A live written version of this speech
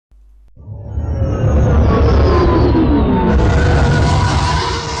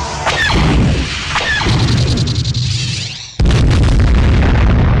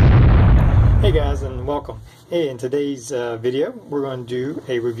Hey, in today's video, we're going to do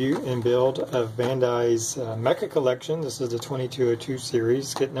a review and build of Bandai's Mecha collection. This is the 2202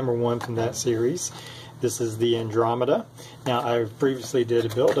 series, kit number 1 from that series. This is the Andromeda. Now, I previously did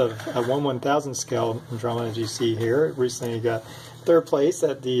a build of a 1/1000 scale Andromeda, as you see here. It recently got 3rd place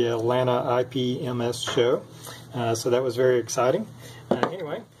at the Atlanta IPMS show, so that was very exciting.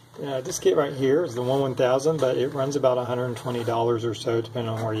 Anyway, this kit right here is the 1/1000, but it runs about $120 or so,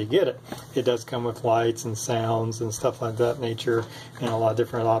 depending on where you get it. It does come with lights and sounds and stuff like that nature, and a lot of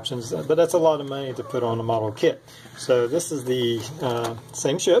different options, but that's a lot of money to put on a model kit. So this is the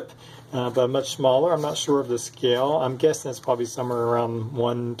same ship, but much smaller. I'm not sure of the scale. I'm guessing it's probably somewhere around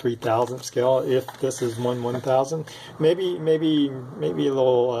 1/3000 scale, if this is 1/1000. Maybe a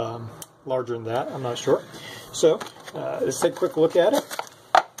little larger than that. I'm not sure. So let's take a quick look at it.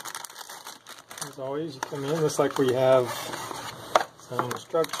 As always, you come in, looks like we have some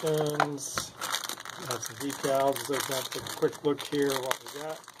instructions, have some decals. So let's take a quick look here at what we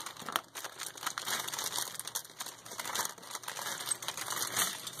got.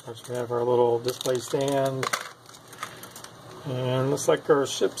 First, we have our little display stand, and looks like our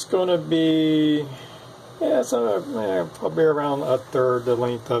ship's going to be, probably around 1/3 the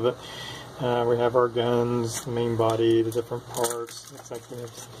length of it. We have our guns, the main body, the different parts. Looks like we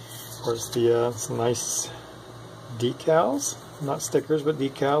have, of course, some nice decals, not stickers, but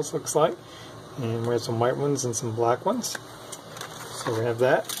decals, looks like. And we have some white ones and some black ones. So we have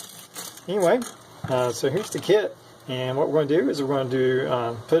that. Anyway, so here's the kit. And what we're going to do is we're going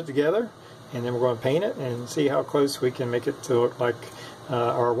to put it together, and then we're going to paint it and see how close we can make it to look like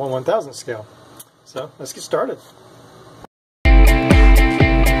our 1/1000 scale. So let's get started.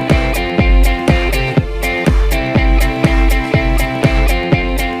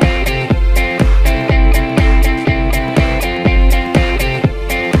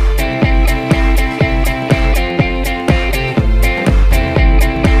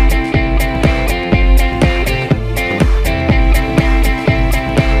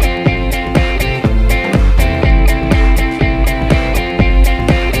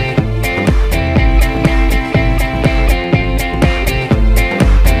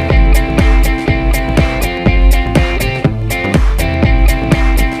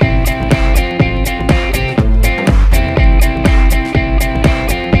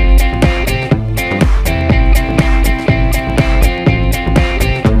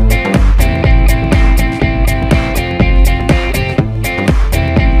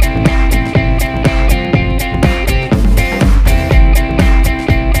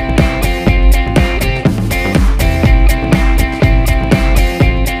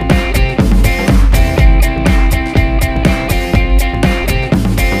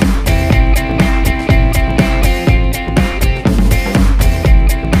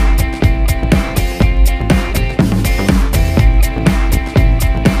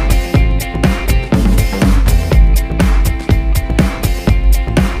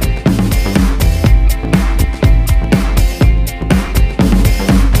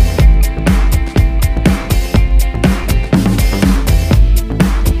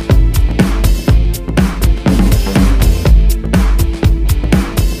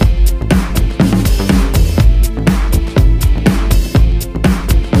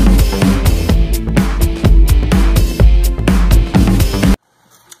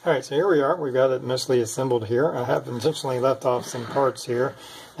 Alright, so here we are. We've got it mostly assembled here. I have intentionally left off some parts here.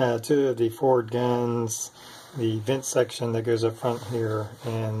 2 of the forward guns, the vent section that goes up front here,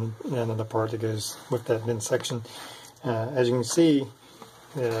 and another part that goes with that vent section. As you can see,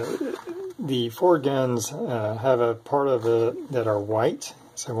 the forward guns have a part of it that are white,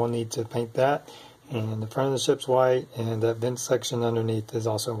 so we'll need to paint that. And the front of the ship's white, and that vent section underneath is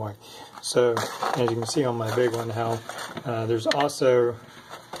also white. So, as you can see on my big one, how there's also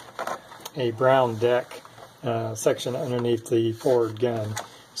a brown deck section underneath the forward gun.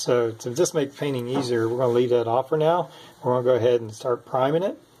 So to just make painting easier, we're going to leave that off for now. We're going to go ahead and start priming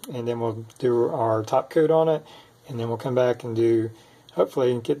it, and then we'll do our top coat on it, and then we'll come back and do,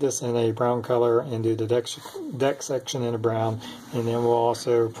 hopefully get this in a brown color and do the deck section in a brown, and then we'll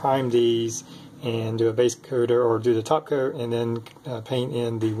also prime these and do a base coat or do the top coat, and then paint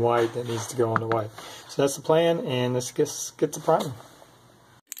in the white that needs to go on the white. So that's the plan, and let's get to priming.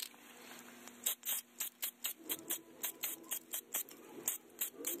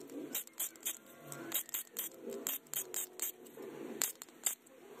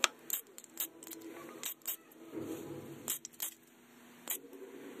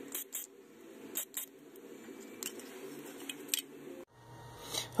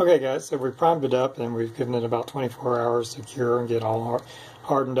 Okay guys, so we primed it up and we've given it about 24 hours to cure and get all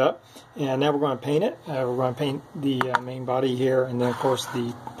hardened up. And now we're going to paint it. We're going to paint the main body here, and then of course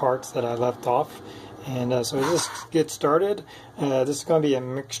the parts that I left off. And so let's get started. This is going to be a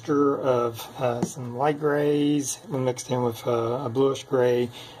mixture of some light grays mixed in with a bluish gray.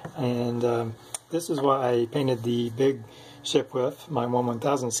 And this is what I painted the big ship with, my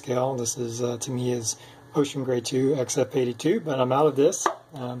 1/1000 scale. This is, to me, is Ocean Gray 2 XF82, but I'm out of this.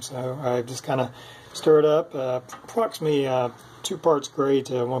 So I just kind of stir it up, approximately 2 parts gray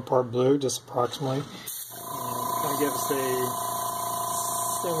to 1 part blue, just approximately. Kind of give us a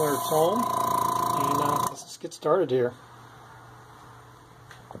similar tone. And let's just get started here.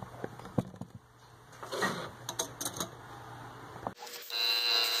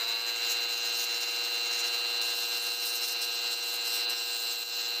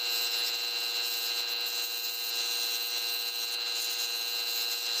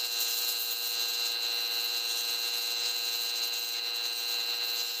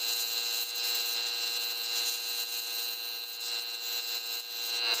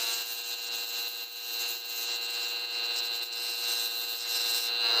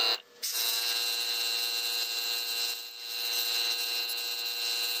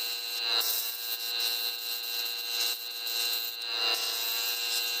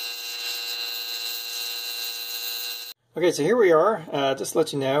 Okay, so here we are. Just to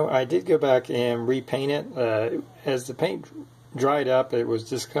let you know, I did go back and repaint it. As the paint dried up, it was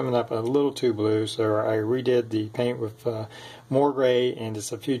just coming up a little too blue, so I redid the paint with more gray and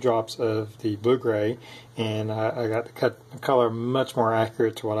just a few drops of the blue gray, and I got the color much more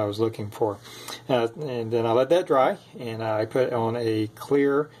accurate to what I was looking for. And then I let that dry, and I put on a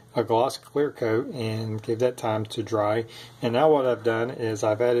gloss clear coat and gave that time to dry. And now what I've done is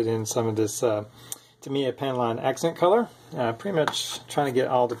I've added in some of this to me a panel line accent color. Pretty much trying to get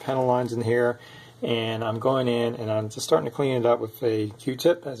all the panel lines in here, and I'm going in and I'm just starting to clean it up with a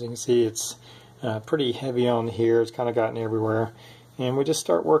Q-tip. As you can see, it's pretty heavy on here. It's kind of gotten everywhere, and we just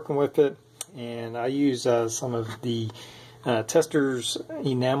start working with it. And I use some of the Tester's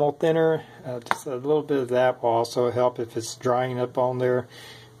enamel thinner. Just a little bit of that will also help if it's drying up on there.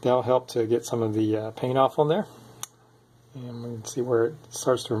 That'll help to get some of the paint off on there, and we can see where it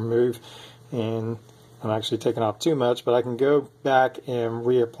starts to remove. And I'm actually taking off too much, but I can go back and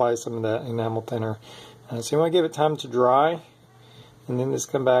reapply some of that enamel thinner. So you want to give it time to dry, and then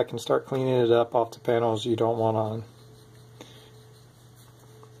just come back and start cleaning it up off the panels you don't want on.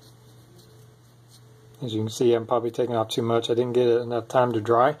 As you can see, I'm probably taking off too much. I didn't get it enough time to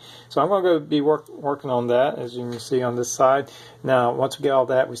dry. So I'm going to go be working on that, as you can see on this side. Now, once we get all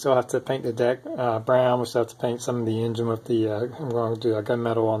that, we still have to paint the deck brown. We still have to paint some of the engine with the, I'm going to do a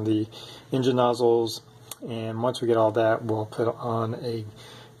gunmetal on the engine nozzles. And once we get all that, we'll put on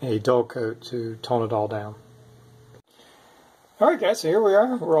a dull coat to tone it all down. Alright guys, so here we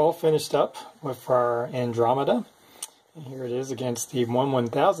are. We're all finished up with our Andromeda. And here it is against the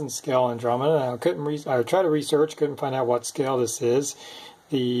 1/1000 scale Andromeda. I tried to research, couldn't find out what scale this is.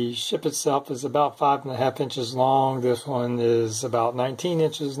 The ship itself is about 5.5 inches long. This one is about 19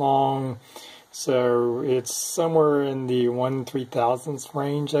 inches long. So it's somewhere in the 1/3000th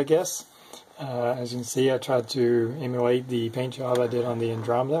range, I guess. As you can see, I tried to emulate the paint job I did on the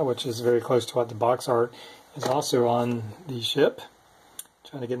Andromeda, which is very close to what the box art is also on the ship.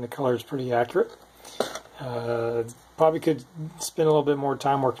 Trying to get in the colors pretty accurate. Probably could spend a little bit more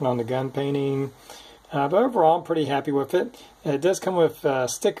time working on the gun painting, but overall I'm pretty happy with it. It does come with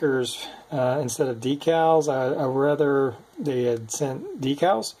stickers instead of decals. I rather they had sent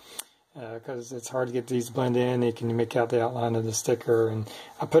decals because it's hard to get these blend in. You can make out the outline of the sticker, and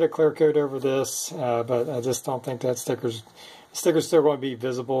I put a clear coat over this, but I just don't think that sticker's still going to be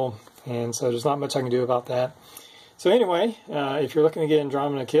visible, and so there's not much I can do about that. So anyway, if you're looking to get an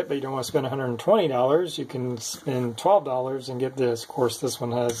Andromeda kit but you don't want to spend $120, you can spend $12 and get this. Of course, this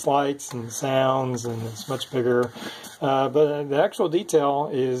one has lights and sounds, and it's much bigger. But the actual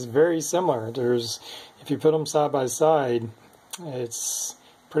detail is very similar. If you put them side by side, it's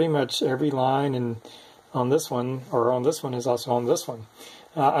pretty much every line and on this one, or on this one, is also on this one.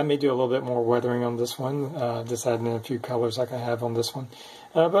 I may do a little bit more weathering on this one, just adding in a few colors like I have on this one.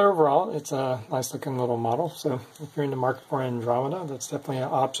 But overall, it's a nice looking little model. So if you're in the market for Andromeda, that's definitely an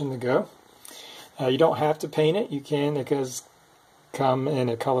option to go. You don't have to paint it. You can. It does come in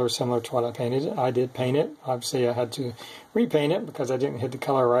a color similar to what I painted it. I did paint it. Obviously, I had to repaint it because I didn't hit the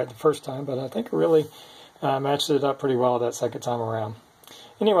color right the first time. But I think it really matched it up pretty well that second time around.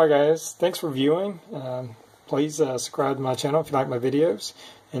 Anyway, guys, thanks for viewing. Please subscribe to my channel if you like my videos.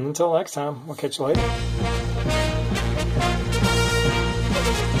 And until next time, we'll catch you later.